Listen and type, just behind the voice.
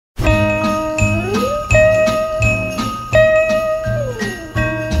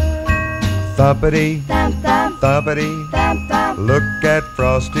Thumpity, thump, thump, thumpity, thump, thump. look at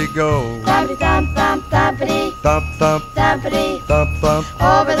Frosty go. Thumpity, thump, thump, thumpity, Thump, thump, thumpity, thump, thump.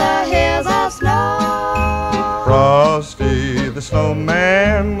 over the hills of snow. Frosty the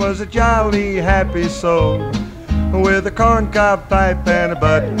Snowman was a jolly, happy soul, with a corncob pipe and a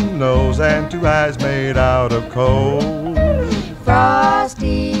button nose and two eyes made out of coal.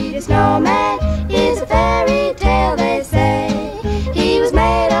 Frosty the Snowman is a fairy tale, they say. He was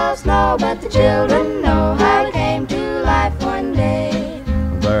made of snow, but the children know how he came to life one day.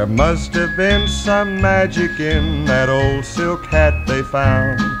 There must have been some magic in that old silk hat they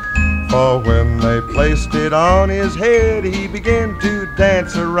found, for when they placed it on his head, he began to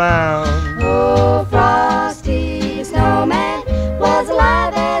dance around. Oh, Frosty the Snowman was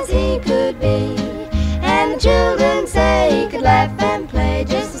alive as he could be, and the children say he could laugh and play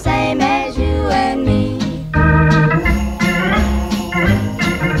just the same as you and me.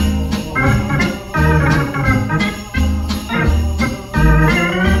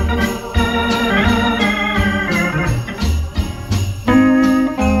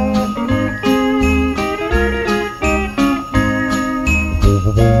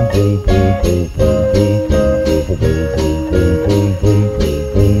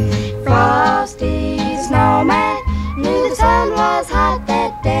 Frosty the Snowman knew the sun was hot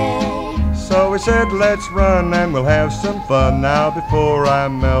that day, So he said, let's run and we'll have some fun now before I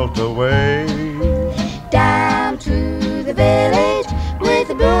melt away. down to the village with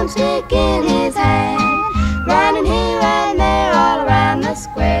a broomstick in his hand, running here and there all around the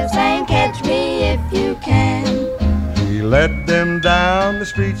square, saying, catch me if you can. He led them down the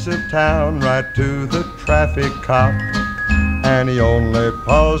streets of town right to the traffic cop, and he only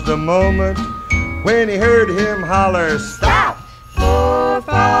paused a moment when he heard him holler, stop! For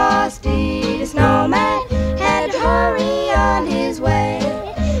Frosty the Snowman had to hurry on his way,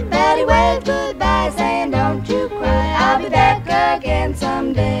 but he waved goodbye saying, don't you cry, I'll be back again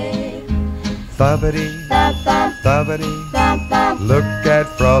someday. Thumpity, Thump, thump, thumpity, thump, thump, look at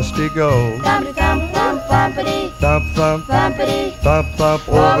Frosty go. thumpity, thump, thump, thumpity, Thump, thump, thumpity, thump, thump,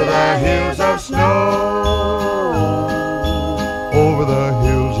 over the hills of snow.